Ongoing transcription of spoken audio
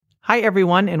Hi,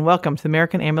 everyone, and welcome to the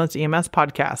American Ambulance EMS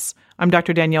podcast. I'm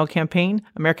Dr. Danielle Campaign,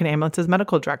 American Ambulance's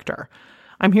medical director.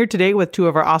 I'm here today with two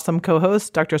of our awesome co-hosts,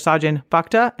 Dr. Sajan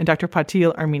Bhakta and Dr.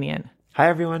 Patil Armenian. Hi,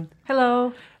 everyone.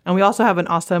 Hello. And we also have an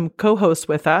awesome co-host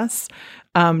with us,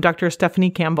 Dr.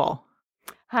 Stephanie Campbell.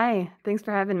 Hi, thanks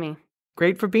for having me.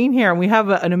 Great for being here. And we have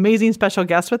an amazing special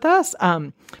guest with us,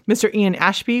 Mr. Ian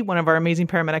Ashby, one of our amazing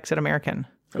paramedics at American.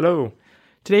 Hello.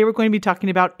 Today we're going to be talking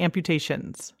about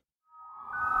amputations.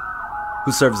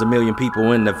 Who serves a million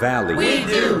people in the valley? We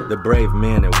do! The brave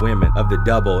men and women of the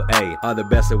double A are the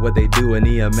best at what they do in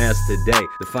EMS today.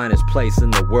 The finest place in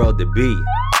the world to be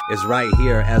is right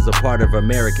here as a part of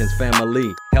American's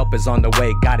family. Help is on the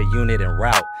way, got a unit en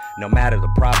route. No matter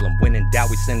the problem, when in doubt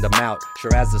we send them out.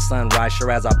 Sure as the sunrise, sure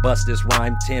as I bust this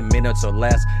rhyme, 10 minutes or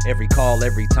less. Every call,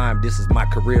 every time, this is my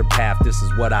career path, this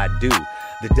is what I do.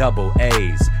 The double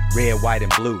A's, red, white,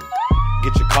 and blue.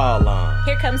 Get your call on.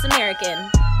 Here comes American.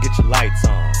 Get your lights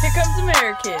on. Here comes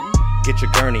American. Get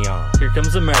your gurney on. Here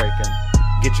comes American.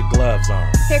 Get your gloves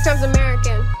on. Here comes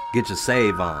American. Get your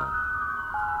save on.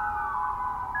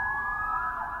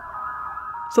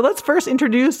 So let's first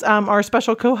introduce our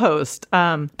special co-host,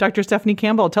 Dr. Stephanie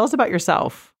Campbell. Tell us about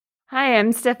yourself. Hi,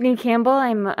 I'm Stephanie Campbell.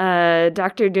 I'm a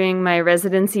doctor doing my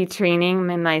residency training. I'm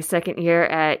in my second year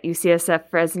at UCSF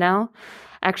Fresno.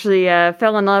 Actually,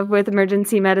 fell in love with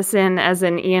emergency medicine as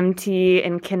an EMT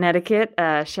in Connecticut.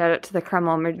 Shout out to the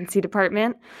Cromwell Emergency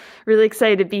Department. Really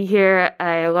excited to be here.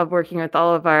 I love working with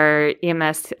all of our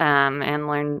EMS and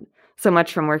learn so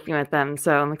much from working with them.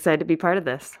 So I'm excited to be part of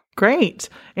this. Great.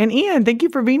 And Ian, thank you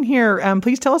for being here.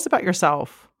 Please tell us about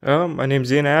yourself. My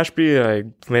name's Ian Ashby.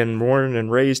 I've been born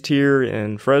and raised here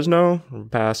in Fresno for the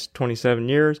past 27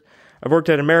 years. I've worked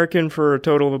at American for a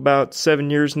total of about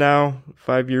 7 years now.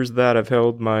 5 years of that, I've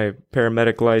held my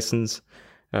paramedic license.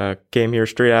 Came here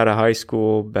straight out of high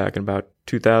school back in about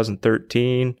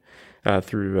 2013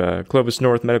 through Clovis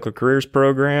North Medical Careers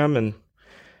Program, and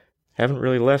haven't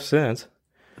really left since.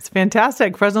 It's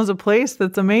fantastic. Fresno's a place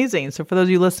that's amazing. So for those of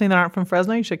you listening that aren't from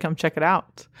Fresno, you should come check it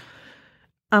out.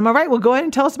 All right, well, go ahead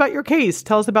and tell us about your case.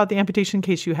 Tell us about the amputation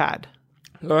case you had.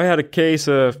 I had a case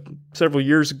several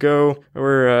years ago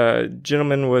where a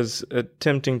gentleman was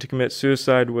attempting to commit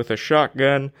suicide with a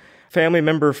shotgun. Family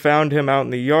member found him out in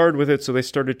the yard with it, so they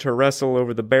started to wrestle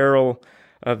over the barrel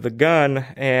of the gun,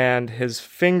 and his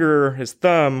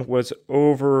thumb was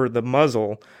over the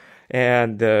muzzle,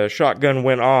 and the shotgun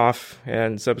went off,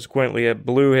 and subsequently it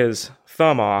blew his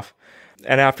thumb off.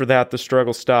 And after that, the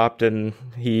struggle stopped, and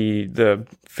the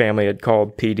family had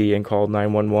called PD and called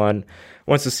 911.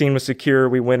 Once the scene was secure,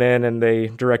 we went in and they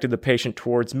directed the patient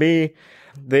towards me.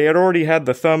 They had already had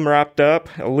the thumb wrapped up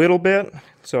a little bit,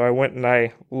 so I went and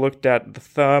I looked at the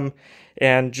thumb,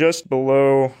 and just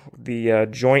below the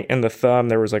joint in the thumb,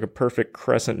 there was like a perfect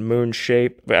crescent moon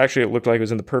shape. But actually, it looked like it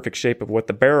was in the perfect shape of what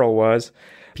the barrel was.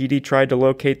 PD tried to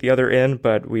locate the other end,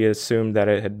 but we assumed that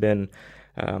it had been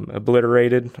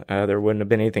obliterated. There wouldn't have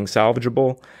been anything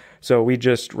salvageable. So we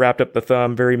just wrapped up the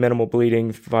thumb, very minimal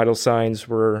bleeding, vital signs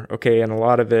were okay, and a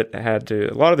lot of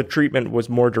the treatment was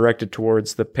more directed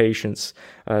towards the patient's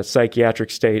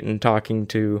psychiatric state and talking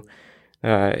to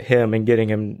him and getting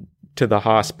him to the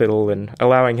hospital and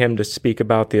allowing him to speak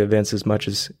about the events as much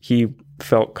as he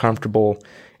felt comfortable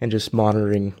and just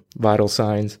monitoring vital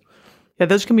signs. Yeah,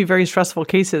 those can be very stressful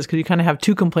cases because you kind of have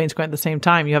two complaints going at the same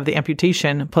time. You have the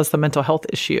amputation plus the mental health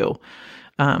issue.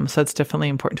 So that's definitely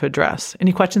important to address.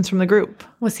 Any questions from the group?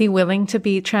 Was he willing to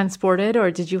be transported, or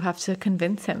did you have to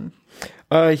convince him?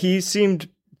 He seemed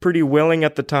pretty willing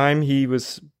at the time. He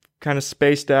was kind of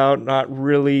spaced out, not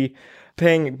really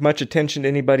paying much attention to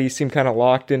anybody. He seemed kind of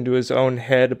locked into his own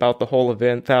head about the whole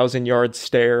event, 1,000-yard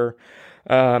stare.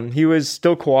 He was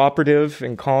still cooperative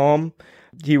and calm.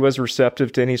 He was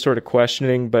receptive to any sort of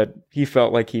questioning, but he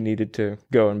felt like he needed to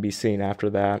go and be seen after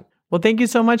that. Well, thank you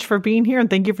so much for being here, and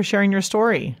thank you for sharing your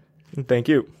story. Thank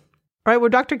you. All right, well,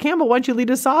 Dr. Campbell, why don't you lead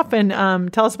us off and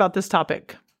tell us about this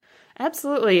topic?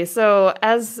 Absolutely. So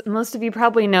as most of you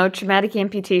probably know, traumatic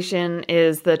amputation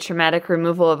is the traumatic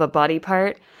removal of a body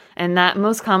part, and that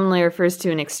most commonly refers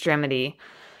to an extremity.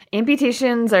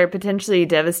 Amputations are potentially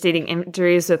devastating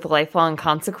injuries with lifelong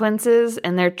consequences,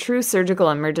 and they're true surgical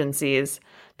emergencies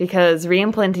because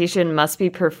reimplantation must be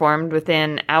performed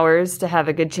within hours to have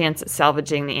a good chance at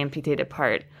salvaging the amputated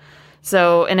part.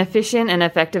 So an efficient and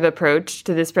effective approach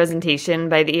to this presentation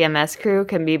by the EMS crew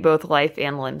can be both life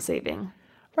and limb saving.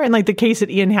 Right, and like the case that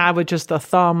Ian had with just the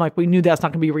thumb, like we knew that's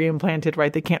not going to be reimplanted,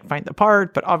 right? They can't find the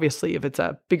part, but obviously if it's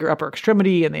a bigger upper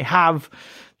extremity and they have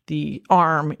the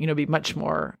arm, it'd be much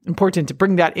more important to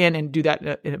bring that in and do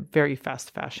that in a very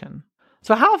fast fashion.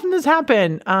 So how often does this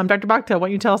happen? Dr. Bhakta, why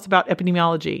don't you tell us about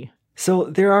epidemiology? So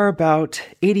there are about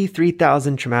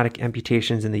 83,000 traumatic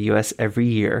amputations in the U.S. every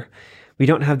year. We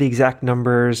don't have the exact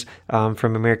numbers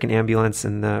from American Ambulance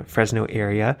in the Fresno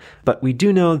area, but we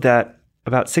do know that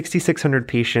about 6,600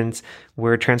 patients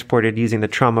were transported using the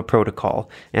trauma protocol,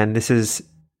 and this is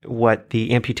what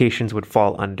the amputations would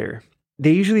fall under.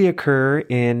 They usually occur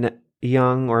in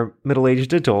young or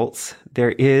middle-aged adults.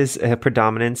 There is a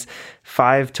predominance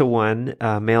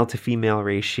 5-to-1 male to female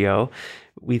ratio.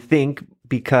 We think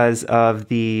because of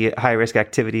the high-risk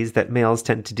activities that males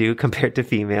tend to do compared to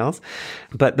females.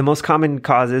 But the most common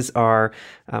causes are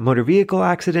motor vehicle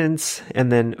accidents,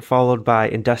 and then followed by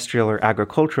industrial or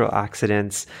agricultural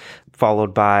accidents,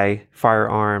 followed by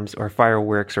firearms or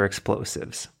fireworks or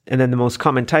explosives. And then the most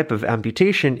common type of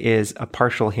amputation is a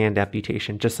partial hand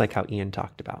amputation, just like how Ian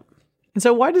talked about. And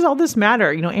so why does all this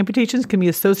matter? Amputations can be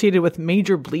associated with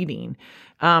major bleeding,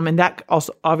 and that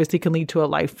also obviously can lead to a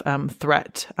life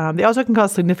threat. They also can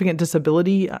cause significant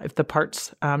disability if the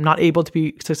part's not able to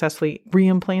be successfully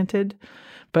reimplanted.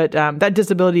 But that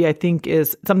disability, I think,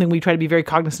 is something we try to be very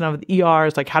cognizant of with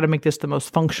ERs, like how to make this the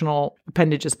most functional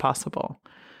appendage as possible.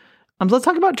 So let's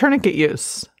talk about tourniquet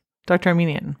use. Dr.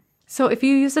 Armenian. So if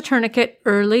you use a tourniquet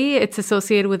early, it's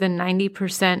associated with a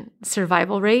 90%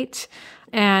 survival rate.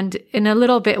 And in a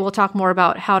little bit, we'll talk more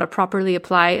about how to properly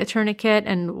apply a tourniquet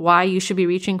and why you should be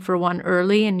reaching for one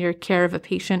early in your care of a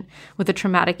patient with a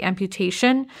traumatic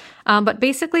amputation. But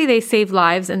basically, they save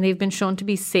lives, and they've been shown to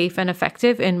be safe and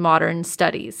effective in modern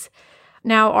studies.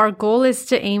 Now, our goal is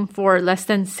to aim for less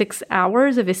than 6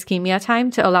 hours of ischemia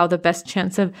time to allow the best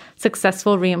chance of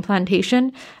successful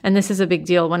reimplantation. And this is a big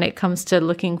deal when it comes to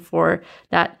looking for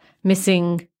that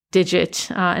missing digit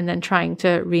and then trying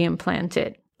to reimplant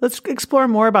it. Let's explore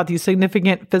more about the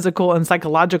significant physical and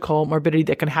psychological morbidity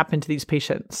that can happen to these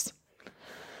patients.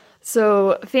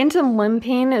 So, phantom limb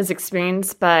pain is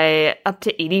experienced by up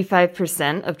to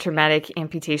 85% of traumatic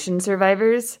amputation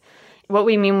survivors. What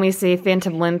we mean when we say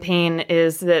phantom limb pain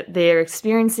is that they are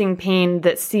experiencing pain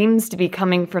that seems to be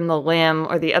coming from the limb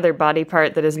or the other body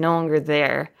part that is no longer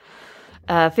there.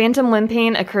 Phantom limb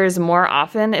pain occurs more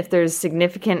often if there's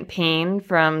significant pain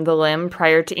from the limb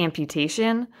prior to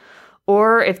amputation,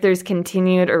 or if there's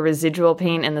continued or residual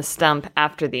pain in the stump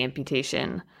after the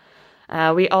amputation.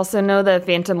 We also know that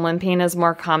phantom limb pain is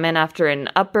more common after an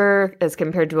upper as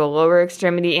compared to a lower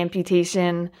extremity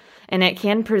amputation, and it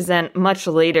can present much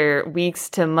later, weeks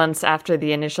to months after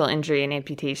the initial injury and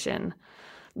amputation.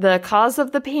 The cause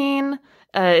of the pain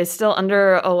is still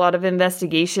under a lot of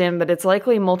investigation, but it's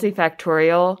likely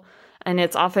multifactorial, and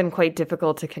it's often quite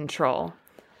difficult to control.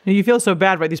 You feel so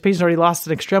bad, right? These patients already lost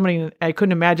an extremity, and I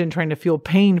couldn't imagine trying to feel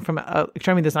pain from an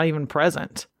extremity that's not even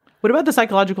present. What about the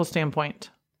psychological standpoint?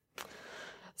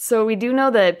 So we do know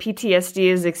that PTSD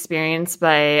is experienced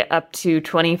by up to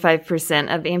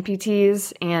 25% of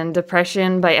amputees and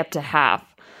depression by up to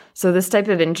half. So this type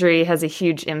of injury has a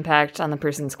huge impact on the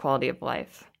person's quality of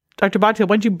life. Dr. Bhatia,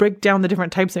 why don't you break down the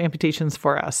different types of amputations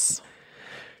for us?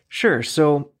 Sure.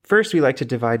 So first, we like to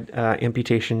divide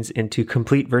amputations into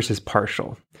complete versus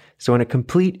partial. So in a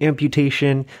complete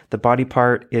amputation, the body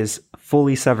part is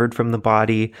fully severed from the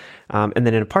body. And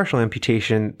then in a partial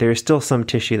amputation, there's still some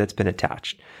tissue that's been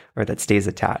attached or that stays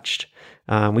attached.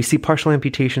 We see partial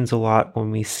amputations a lot when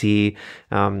we see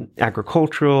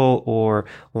agricultural or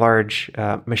large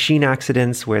machine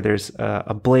accidents where there's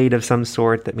a blade of some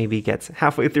sort that maybe gets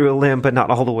halfway through a limb, but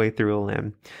not all the way through a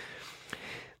limb.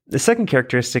 The second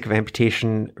characteristic of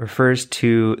amputation refers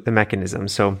to the mechanism.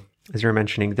 So as you were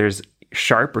mentioning, there's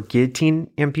sharp or guillotine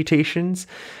amputations,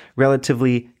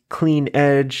 relatively clean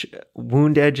edge,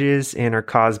 wound edges, and are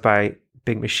caused by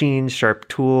big machines, sharp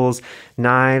tools,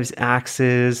 knives,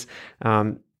 axes.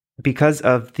 Because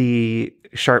of the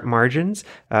sharp margins,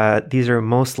 these are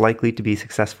most likely to be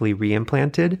successfully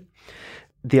reimplanted.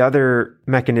 The other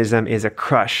mechanism is a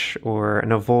crush or an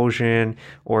avulsion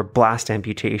or blast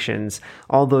amputations.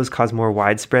 All those cause more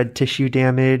widespread tissue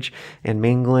damage and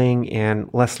mangling and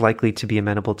less likely to be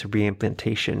amenable to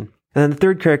reimplantation. And then the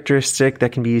third characteristic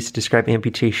that can be used to describe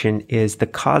amputation is the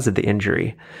cause of the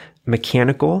injury.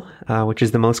 Mechanical, which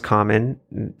is the most common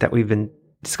that we've been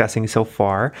discussing so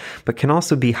far, but can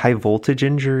also be high voltage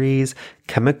injuries,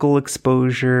 chemical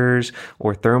exposures,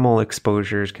 or thermal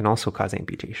exposures can also cause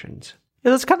amputations. Yeah,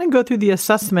 let's kind of go through the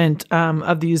assessment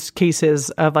of these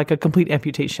cases of like a complete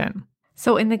amputation.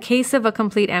 So in the case of a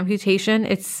complete amputation,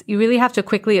 you really have to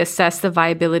quickly assess the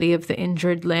viability of the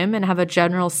injured limb and have a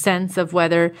general sense of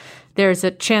whether there's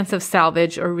a chance of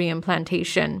salvage or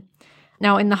reimplantation.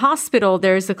 Now, in the hospital,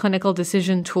 there's a clinical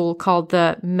decision tool called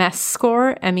the MESS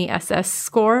score, MESS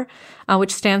score,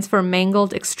 which stands for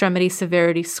Mangled Extremity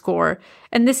Severity Score.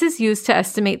 And this is used to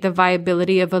estimate the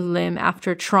viability of a limb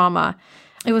after trauma.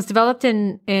 It was developed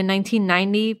in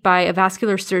 1990 by a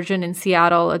vascular surgeon in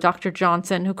Seattle, a Dr.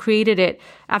 Johnson, who created it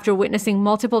after witnessing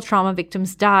multiple trauma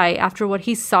victims die after what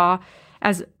he saw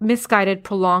as misguided,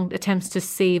 prolonged attempts to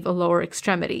save a lower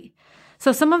extremity.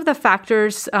 So some of the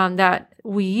factors that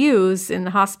we use in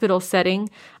the hospital setting,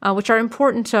 which are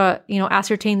important to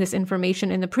ascertain this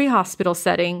information in the pre-hospital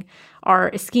setting,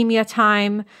 are ischemia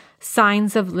time,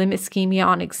 signs of limb ischemia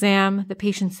on exam, the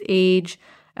patient's age,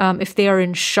 if they are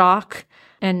in shock,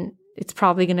 and it's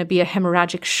probably going to be a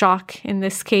hemorrhagic shock in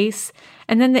this case,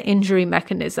 and then the injury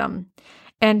mechanism.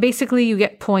 And basically, you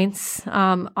get points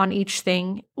on each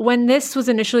thing. When this was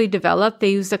initially developed, they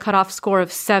used a cutoff score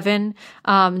of 7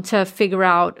 to figure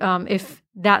out if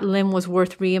that limb was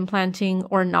worth reimplanting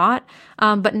or not.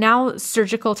 But now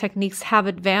surgical techniques have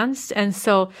advanced, and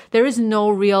so there is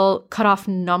no real cutoff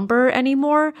number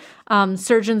anymore.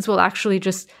 Surgeons will actually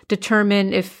just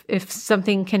determine if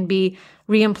something can be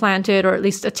reimplanted or at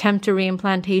least attempt a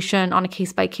reimplantation on a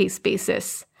case-by-case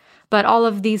basis. But all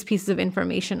of these pieces of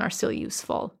information are still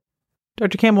useful.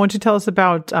 Dr. Campbell, why don't you tell us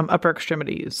about upper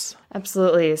extremities?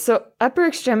 Absolutely. So upper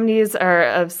extremities are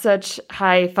of such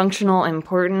high functional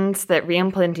importance that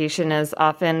reimplantation is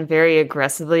often very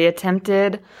aggressively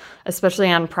attempted, especially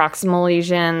on proximal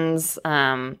lesions,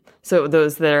 so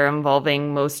those that are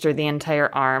involving most or the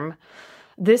entire arm.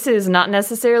 This is not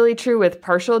necessarily true with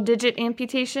partial digit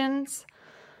amputations.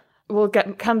 We'll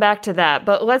come back to that,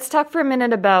 but let's talk for a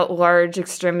minute about large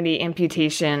extremity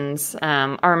amputations,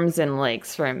 arms and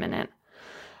legs for a minute.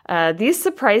 These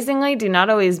surprisingly do not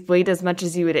always bleed as much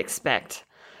as you would expect.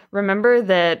 Remember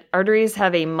that arteries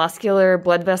have a muscular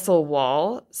blood vessel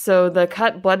wall, so the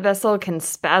cut blood vessel can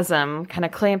spasm, kind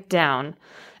of clamp down,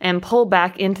 and pull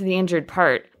back into the injured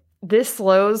part. This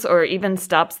slows or even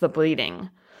stops the bleeding.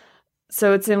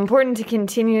 So it's important to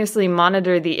continuously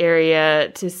monitor the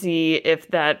area to see if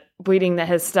that bleeding that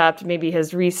has stopped maybe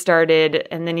has restarted,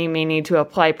 and then you may need to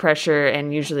apply pressure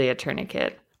and usually a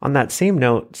tourniquet. On that same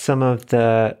note, some of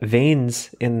the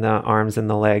veins in the arms and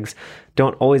the legs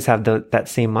don't always have that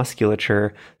same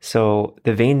musculature. So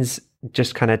the veins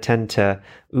just kind of tend to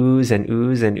ooze and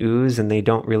ooze and ooze, and they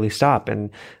don't really stop. And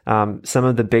some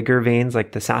of the bigger veins,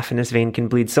 like the saphenous vein, can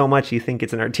bleed so much you think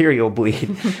it's an arterial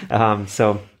bleed.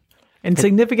 And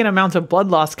significant amounts of blood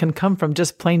loss can come from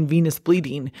just plain venous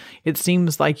bleeding. It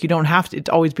seems like you don't have to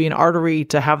always be an artery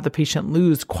to have the patient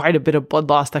lose quite a bit of blood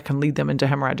loss that can lead them into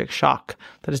hemorrhagic shock.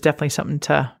 That is definitely something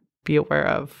to be aware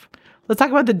of. Let's talk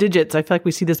about the digits. I feel like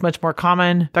we see this much more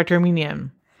common. Dr.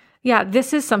 Armenian. Yeah,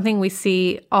 this is something we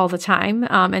see all the time.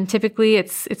 And typically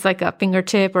it's like a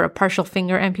fingertip or a partial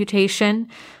finger amputation.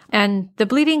 And the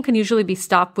bleeding can usually be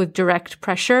stopped with direct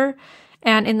pressure.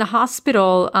 And in the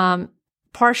hospital,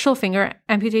 partial finger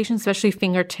amputations, especially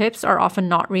fingertips, are often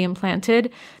not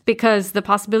reimplanted because the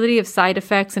possibility of side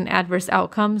effects and adverse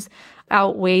outcomes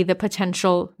outweigh the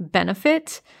potential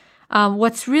benefit.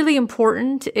 What's really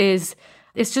important is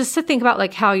just to think about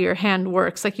like how your hand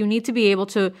works. Like you need to be able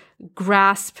to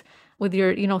grasp with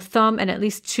your, thumb and at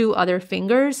least 2 other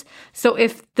fingers. So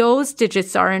if those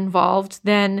digits are involved,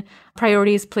 then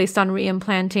priority is placed on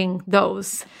reimplanting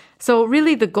those. So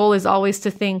really the goal is always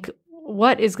to think,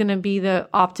 what is going to be the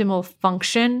optimal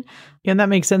function? Yeah, and that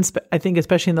makes sense. I think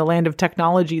especially in the land of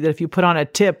technology, that if you put on a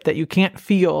tip that you can't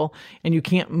feel and you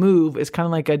can't move, it's kind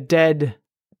of like a dead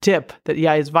tip that,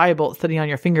 is viable. It's sitting on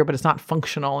your finger, but it's not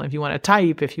functional. And if you want to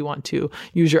type, if you want to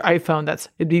use your iPhone,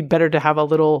 it'd be better to have a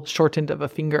little shortened of a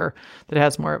finger that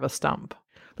has more of a stump.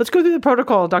 Let's go through the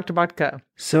protocol, Dr. Bhatka.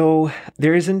 So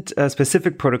there isn't a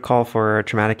specific protocol for a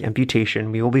traumatic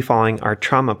amputation. We will be following our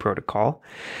trauma protocol.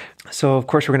 So, of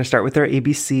course, we're going to start with our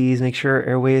ABCs, make sure our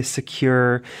airway is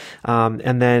secure.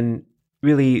 And then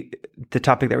really the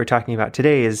topic that we're talking about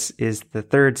today is the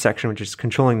third section, which is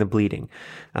controlling the bleeding.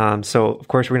 So, of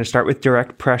course, we're going to start with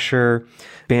direct pressure,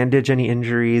 bandage any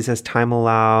injuries as time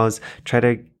allows, try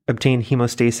to obtain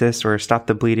hemostasis or stop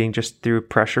the bleeding just through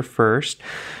pressure first.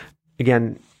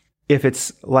 Again, if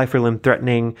it's life or limb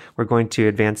threatening, we're going to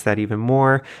advance that even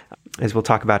more, as we'll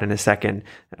talk about in a second.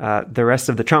 The rest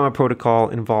of the trauma protocol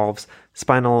involves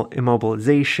spinal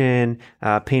immobilization,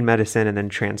 pain medicine, and then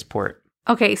transport.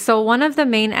 Okay, so one of the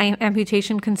main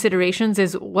amputation considerations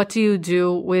is what do you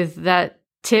do with that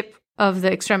tip of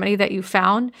the extremity that you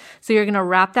found? So you're going to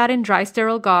wrap that in dry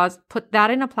sterile gauze, put that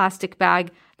in a plastic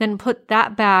bag, then put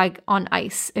that bag on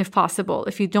ice if possible.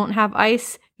 If you don't have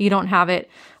ice, you don't have it.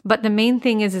 But the main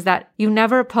thing is that you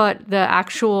never put the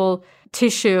actual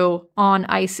tissue on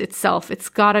ice itself. It's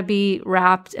got to be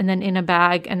wrapped and then in a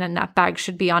bag, and then that bag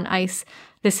should be on ice.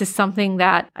 This is something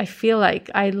that I feel like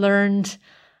I learned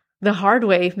the hard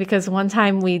way, because one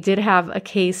time we did have a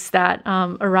case that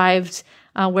arrived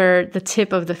where the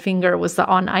tip of the finger was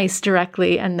on ice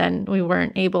directly, and then we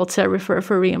weren't able to refer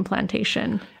for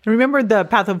reimplantation. And remember the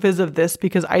pathophys of this,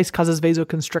 because ice causes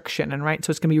vasoconstriction, and right,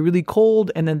 so it's going to be really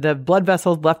cold, and then the blood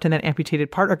vessels left in that amputated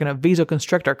part are going to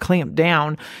vasoconstrict or clamp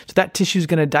down, so that tissue is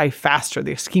going to die faster.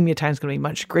 The ischemia time is going to be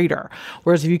much greater.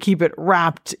 Whereas if you keep it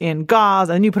wrapped in gauze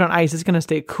and then you put on ice, it's going to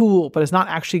stay cool, but it's not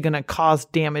actually going to cause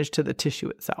damage to the tissue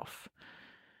itself.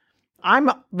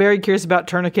 I'm very curious about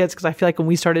tourniquets, because I feel like when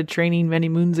we started training many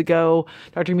moons ago,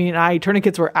 Dr. Armenian and I,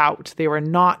 tourniquets were out. They were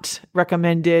not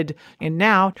recommended. And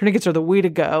now tourniquets are the way to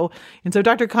go. And so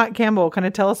Dr. Campbell, kind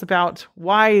of tell us about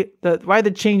why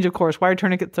the change of course. Why are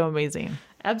tourniquets so amazing?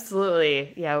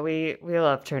 Absolutely. Yeah, we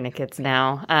love tourniquets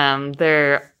now.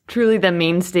 They're truly the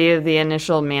mainstay of the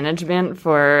initial management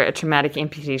for a traumatic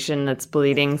amputation that's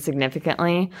bleeding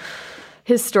significantly.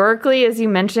 Historically, as you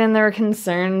mentioned, there were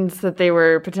concerns that they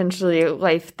were potentially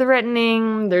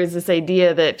life-threatening. There's this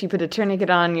idea that if you put a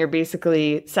tourniquet on, you're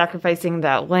basically sacrificing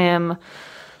that limb.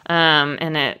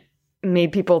 And it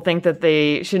made people think that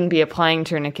they shouldn't be applying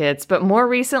tourniquets. But more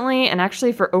recently, and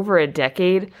actually for over a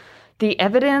decade, the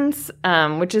evidence,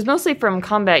 which is mostly from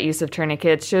combat use of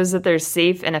tourniquets, shows that they're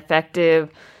safe and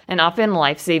effective and often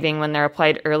life-saving when they're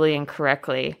applied early and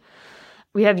correctly.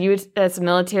 We have U.S.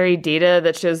 military data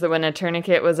that shows that when a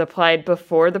tourniquet was applied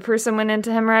before the person went into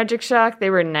hemorrhagic shock, they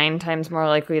were 9 times more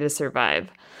likely to survive.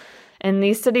 And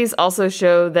these studies also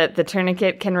show that the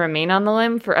tourniquet can remain on the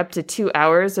limb for up to 2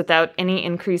 hours without any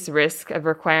increased risk of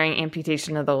requiring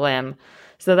amputation of the limb.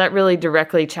 So that really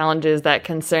directly challenges that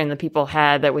concern that people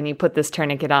had that when you put this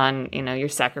tourniquet on, you're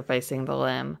sacrificing the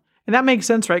limb. And that makes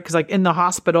sense, right? Because like in the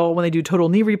hospital, when they do total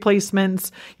knee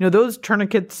replacements, those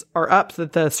tourniquets are up so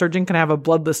that the surgeon can have a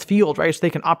bloodless field, right? So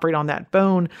they can operate on that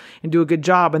bone and do a good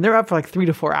job. And they're up for like 3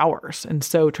 to 4 hours. And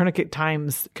so tourniquet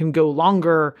times can go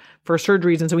longer for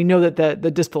surgeries. And so we know that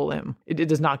the distal limb, it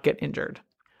does not get injured.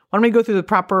 Why don't we go through the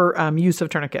proper use of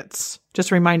tourniquets? Just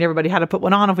to remind everybody how to put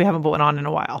one on if we haven't put one on in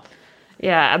a while.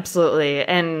 Yeah, absolutely.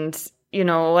 And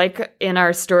like in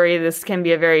our story, this can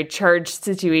be a very charged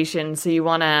situation. So you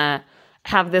want to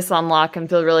have this on lock and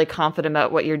feel really confident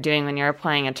about what you're doing when you're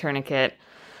applying a tourniquet.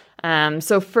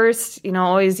 So first,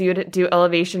 always you do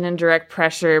elevation and direct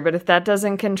pressure. But if that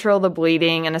doesn't control the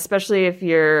bleeding, and especially if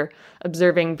you're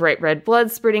observing bright red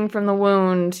blood spurting from the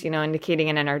wound, indicating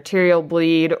an arterial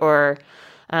bleed, or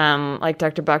like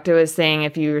Dr. Bhakta was saying,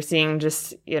 if you're seeing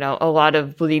just, a lot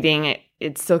of bleeding,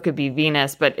 it still could be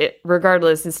venous, but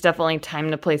regardless, it's definitely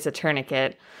time to place a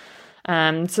tourniquet.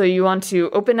 So you want to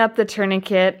open up the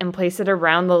tourniquet and place it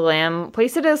around the limb.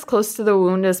 Place it as close to the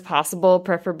wound as possible,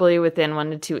 preferably within 1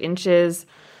 to 2 inches,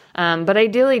 but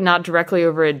ideally not directly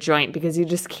over a joint, because you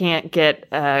just can't get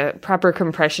proper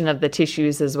compression of the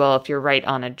tissues as well if you're right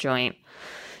on a joint.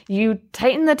 You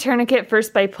tighten the tourniquet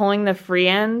first by pulling the free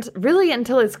end, really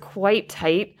until it's quite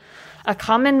tight. A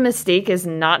common mistake is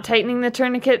not tightening the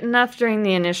tourniquet enough during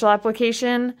the initial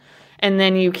application, and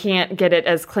then you can't get it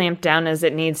as clamped down as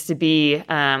it needs to be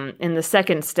in the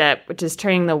second step, which is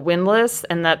turning the windlass,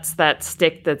 and that's that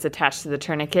stick that's attached to the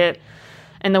tourniquet.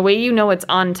 And the way you know it's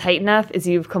on tight enough is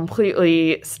you've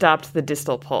completely stopped the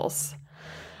distal pulse.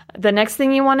 The next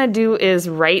thing you want to do is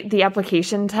write the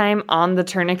application time on the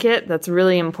tourniquet. That's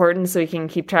really important so you can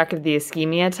keep track of the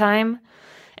ischemia time.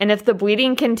 And if the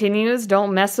bleeding continues,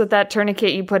 don't mess with that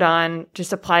tourniquet you put on.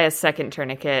 Just apply a second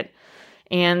tourniquet.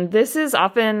 And this is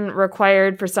often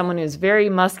required for someone who's very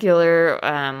muscular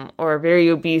or very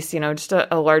obese, just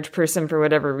a large person for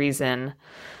whatever reason.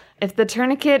 If the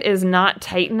tourniquet is not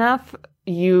tight enough,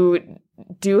 you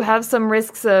do have some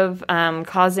risks of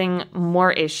causing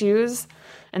more issues.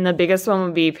 And the biggest one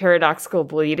would be paradoxical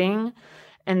bleeding.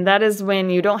 And that is when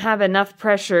you don't have enough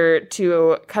pressure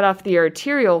to cut off the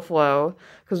arterial flow,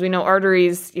 because we know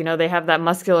arteries, they have that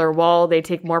muscular wall, they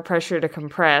take more pressure to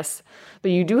compress,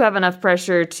 but you do have enough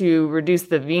pressure to reduce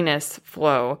the venous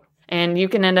flow. And you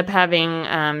can end up having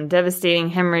devastating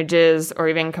hemorrhages or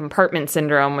even compartment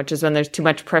syndrome, which is when there's too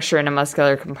much pressure in a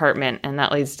muscular compartment, and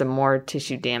that leads to more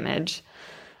tissue damage.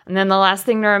 And then the last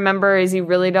thing to remember is you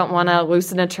really don't want to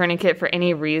loosen a tourniquet for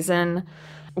any reason.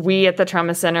 We at the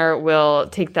trauma center will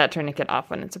take that tourniquet off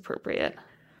when it's appropriate.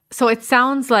 So it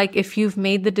sounds like if you've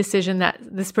made the decision that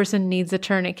this person needs a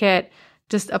tourniquet,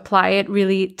 just apply it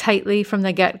really tightly from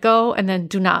the get-go and then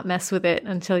do not mess with it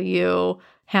until you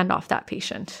hand off that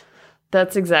patient.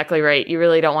 That's exactly right. You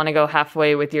really don't want to go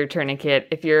halfway with your tourniquet.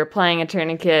 If you're applying a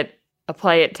tourniquet,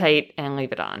 apply it tight and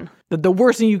leave it on. the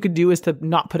worst thing you could do is to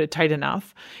not put it tight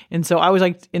enough. And so I always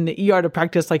like in the ER to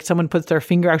practice, like someone puts their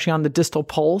finger actually on the distal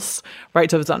pulse, right?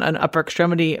 So if it's on an upper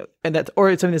extremity or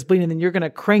it's something that's bleeding, then you're going to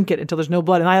crank it until there's no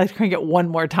blood. And I like to crank it one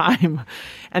more time.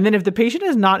 And then if the patient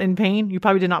is not in pain, you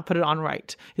probably did not put it on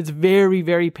right. It's very,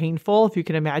 very painful. If you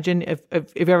can imagine, if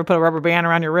you ever put a rubber band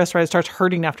around your wrist, right, it starts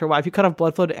hurting after a while. If you cut off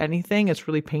blood flow to anything, it's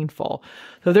really painful.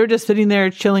 So if they're just sitting there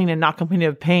chilling and not complaining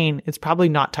of pain, it's probably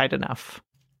not tight enough.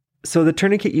 So the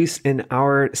tourniquet use in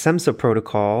our SEMSA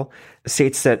protocol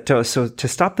states that to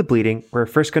stop the bleeding, we're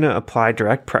first going to apply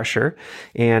direct pressure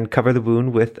and cover the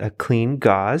wound with a clean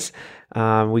gauze.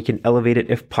 We can elevate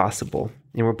it if possible.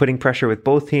 And we're putting pressure with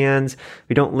both hands.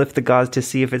 We don't lift the gauze to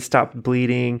see if it stopped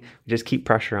bleeding. We just keep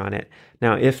pressure on it.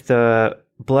 Now, if the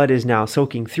blood is now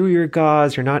soaking through your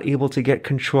gauze, you're not able to get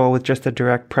control with just the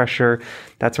direct pressure,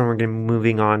 that's when we're going to be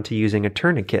moving on to using a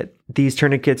tourniquet. These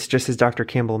tourniquets, just as Dr.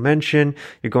 Campbell mentioned,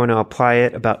 you're going to apply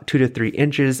it about 2 to 3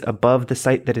 inches above the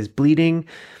site that is bleeding.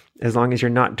 As long as you're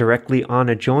not directly on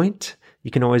a joint, you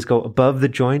can always go above the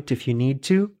joint if you need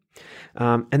to.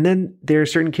 And then there are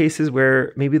certain cases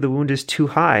where maybe the wound is too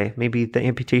high. Maybe the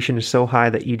amputation is so high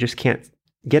that you just can't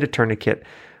get a tourniquet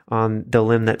on the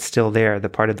limb that's still there, the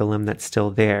part of the limb that's still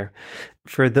there.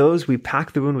 For those, we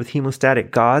pack the wound with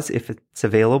hemostatic gauze if it's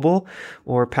available,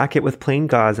 or pack it with plain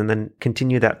gauze and then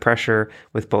continue that pressure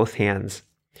with both hands.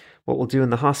 What we'll do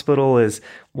in the hospital is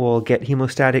we'll get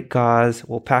hemostatic gauze,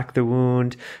 we'll pack the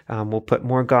wound, we'll put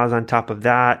more gauze on top of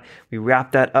that. We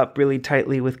wrap that up really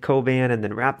tightly with Coban and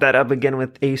then wrap that up again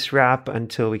with ACE wrap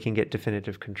until we can get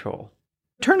definitive control.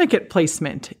 Tourniquet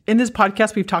placement. In this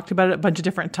podcast, we've talked about it a bunch of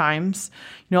different times.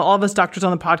 All of us doctors on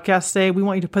the podcast say we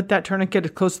want you to put that tourniquet as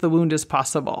close to the wound as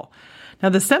possible. Now,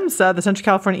 the SEMSA, the Central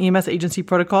California EMS Agency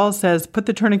protocol, says put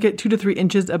the tourniquet 2 to 3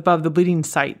 inches above the bleeding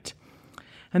site.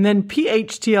 And then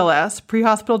PHTLS,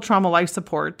 Pre-Hospital Trauma Life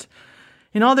Support,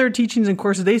 in all their teachings and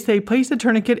courses, they say place the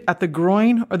tourniquet at the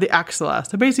groin or the axilla.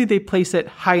 So basically, they place it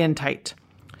high and tight.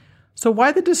 So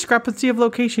why the discrepancy of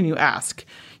location, you ask?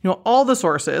 All the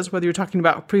sources, whether you're talking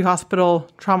about pre-hospital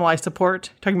trauma life support,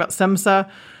 talking about SEMSA,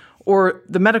 or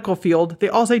the medical field, they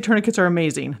all say tourniquets are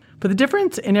amazing. But the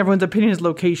difference in everyone's opinion is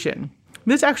location.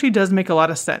 This actually does make a lot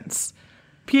of sense.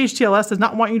 PHTLS does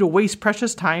not want you to waste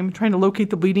precious time trying to locate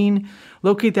the bleeding,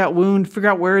 locate that wound, figure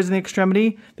out where it is in the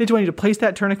extremity. They just want you to place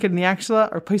that tourniquet in the axilla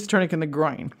or place the tourniquet in the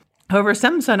groin. However,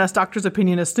 SEMSA and us doctors'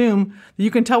 opinion assume that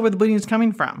you can tell where the bleeding is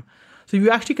coming from. So if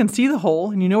you actually can see the hole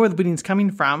and you know where the bleeding is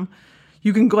coming from,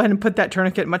 you can go ahead and put that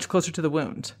tourniquet much closer to the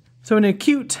wound. So in an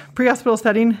acute pre-hospital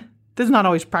setting, this is not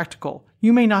always practical.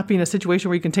 You may not be in a situation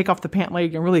where you can take off the pant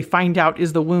leg and really find out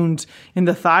is the wound in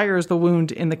the thigh or is the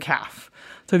wound in the calf.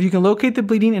 So if you can locate the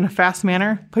bleeding in a fast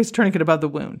manner, place a tourniquet above the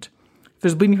wound. If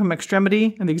there's bleeding from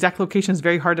extremity and the exact location is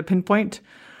very hard to pinpoint,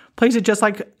 place it just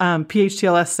like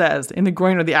PHTLS says, in the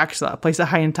groin or the axilla. Place it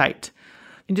high and tight.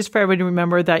 And just for everybody to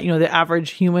remember that, the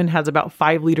average human has about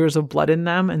 5 liters of blood in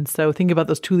them. And so think about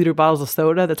those 2-liter bottles of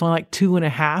soda. That's only like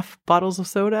 2.5 bottles of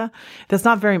soda. That's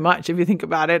not very much if you think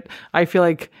about it. I feel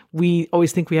like we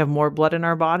always think we have more blood in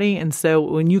our body. And so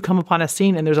when you come upon a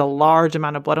scene and there's a large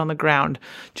amount of blood on the ground,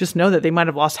 just know that they might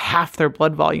have lost half their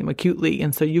blood volume acutely.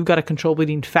 And so you've got to control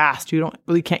bleeding fast. You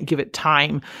can't give it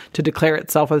time to declare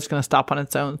itself whether it's going to stop on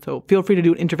its own. So feel free to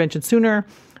do an intervention sooner.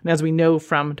 And as we know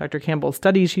from Dr. Campbell's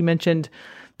studies, she mentioned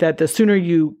that the sooner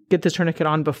you get this tourniquet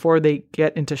on before they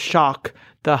get into shock,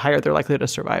 the higher their likelihood of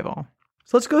survival.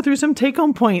 So let's go through some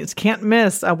take-home points. Can't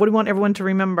miss. What do you want everyone to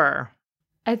remember?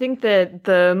 I think that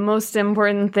the most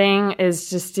important thing is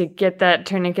just to get that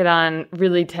tourniquet on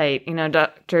really tight.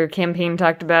 Dr. Campaign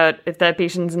talked about if that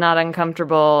patient's not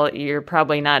uncomfortable, you're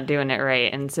probably not doing it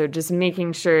right. And so just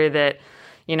making sure that,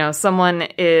 someone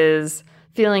is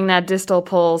feeling that distal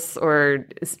pulse or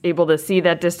is able to see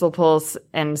that distal pulse.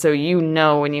 And so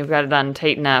when you've got it on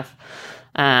tight enough.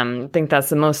 I think that's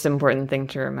the most important thing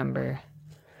to remember.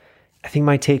 I think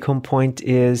my take-home point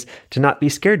is to not be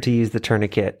scared to use the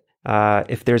tourniquet.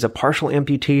 If there's a partial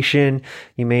amputation,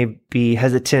 you may be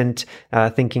hesitant,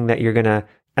 thinking that you're going to,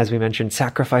 as we mentioned,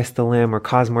 sacrifice the limb or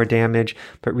cause more damage.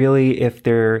 But really, if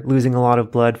they're losing a lot of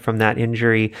blood from that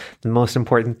injury, the most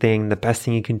important thing, the best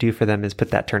thing you can do for them is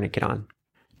put that tourniquet on.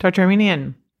 Dr.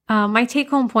 Armenian. My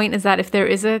take-home point is that if there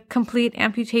is a complete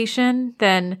amputation,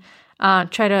 then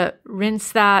try to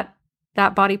rinse that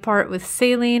body part with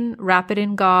saline, wrap it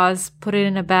in gauze, put it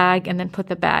in a bag, and then put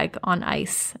the bag on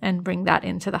ice and bring that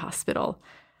into the hospital.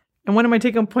 And one of my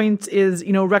take-home points is,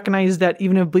 recognize that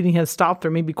even if bleeding has stopped,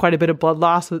 there may be quite a bit of blood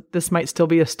loss. So this might still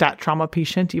be a stat trauma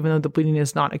patient, even though the bleeding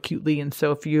is not acutely. And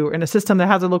so if you're in a system that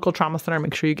has a local trauma center,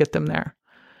 make sure you get them there.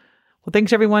 Well,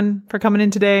 thanks everyone for coming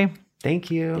in today.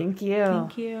 Thank you. Thank you.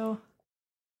 Thank you.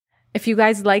 If you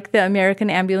guys like the American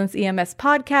Ambulance EMS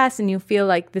podcast and you feel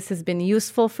like this has been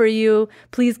useful for you,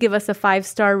 please give us a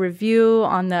 5-star review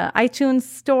on the iTunes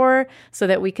store so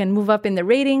that we can move up in the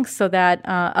ratings so that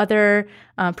other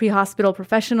pre-hospital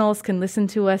professionals can listen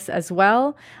to us as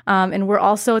well. And we're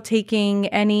also taking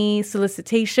any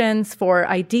solicitations for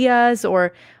ideas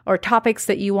or topics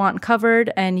that you want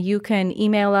covered, and you can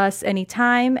email us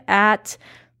anytime at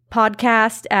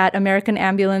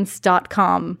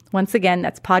podcast@americanambulance.com. Once again,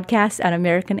 that's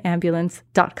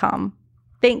podcast@americanambulance.com.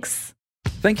 Thanks.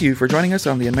 Thank you for joining us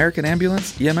on the American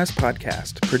Ambulance EMS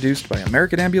podcast, produced by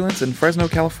American Ambulance in Fresno,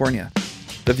 California.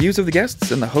 The views of the guests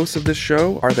and the hosts of this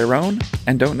show are their own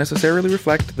and don't necessarily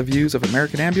reflect the views of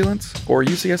American Ambulance or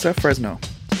UCSF Fresno.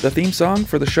 The theme song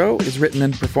for the show is written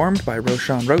and performed by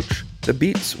Roshan Roach. The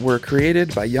beats were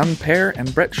created by Young Pear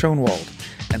and Brett Schoenwald.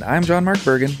 And I'm John Mark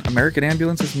Bergen, American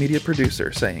Ambulance's media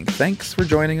producer, saying thanks for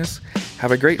joining us.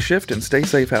 Have a great shift and stay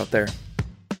safe out there.